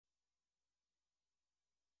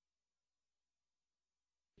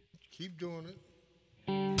Keep doing it.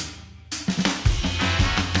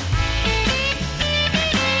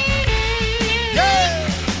 Yeah!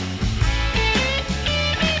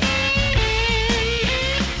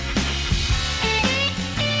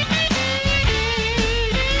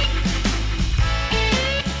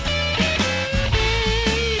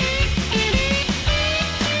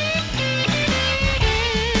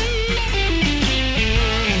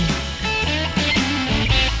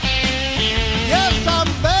 Yes, I'm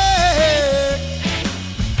back,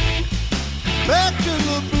 back to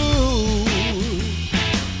the blues.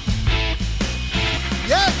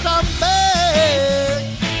 Yes, I'm back,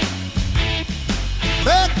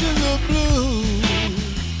 back to the blues.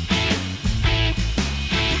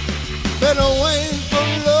 Been away from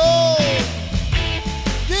love,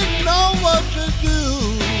 didn't know what to do.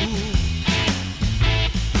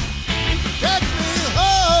 Take me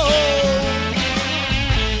home,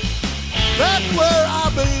 back where I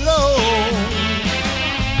belong.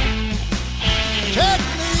 Take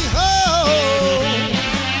me home,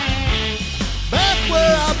 back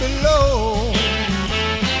where I belong.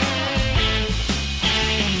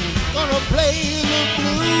 Gonna play the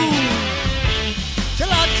blues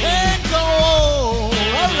till I can't go on.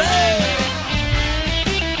 Alright.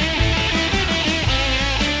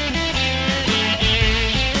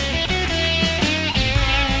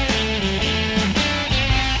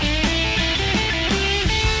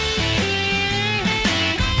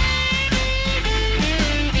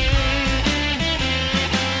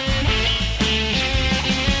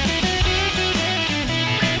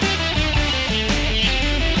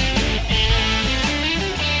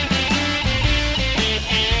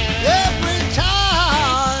 Every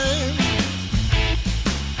time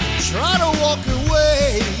try to walk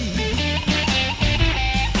away.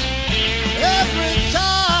 Every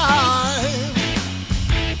time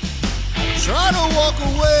try to walk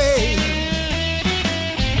away.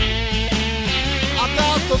 I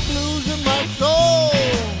got the blues in my soul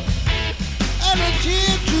and a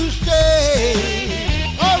tear to stay.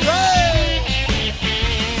 Alright.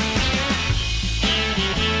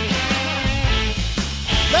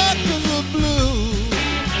 Back to the blues.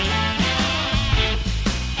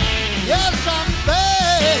 Yes, I'm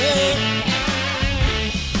back,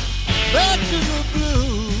 back to the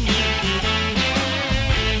blues.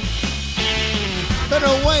 Been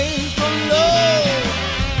away from love,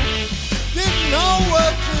 didn't know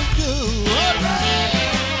what to do. Alright.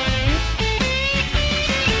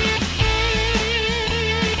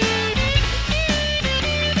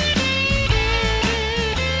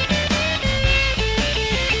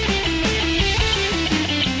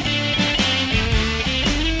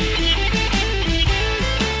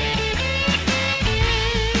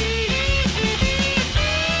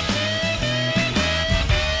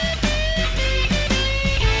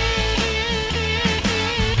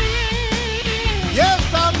 Yes,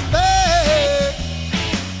 I'm back,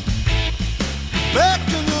 back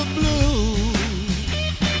to the blues.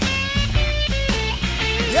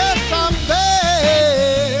 Yes, I'm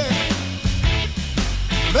back,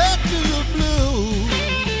 back to the blues.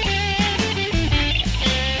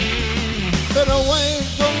 Been away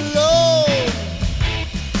from love,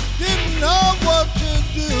 didn't know what to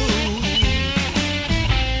do.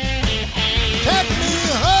 Take me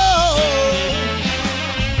home,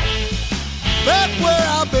 back where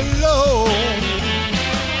I belong.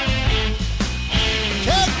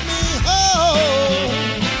 Take me home,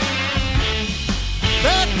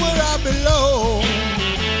 back where I belong.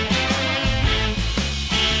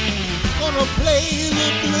 Gonna play the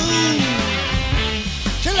blues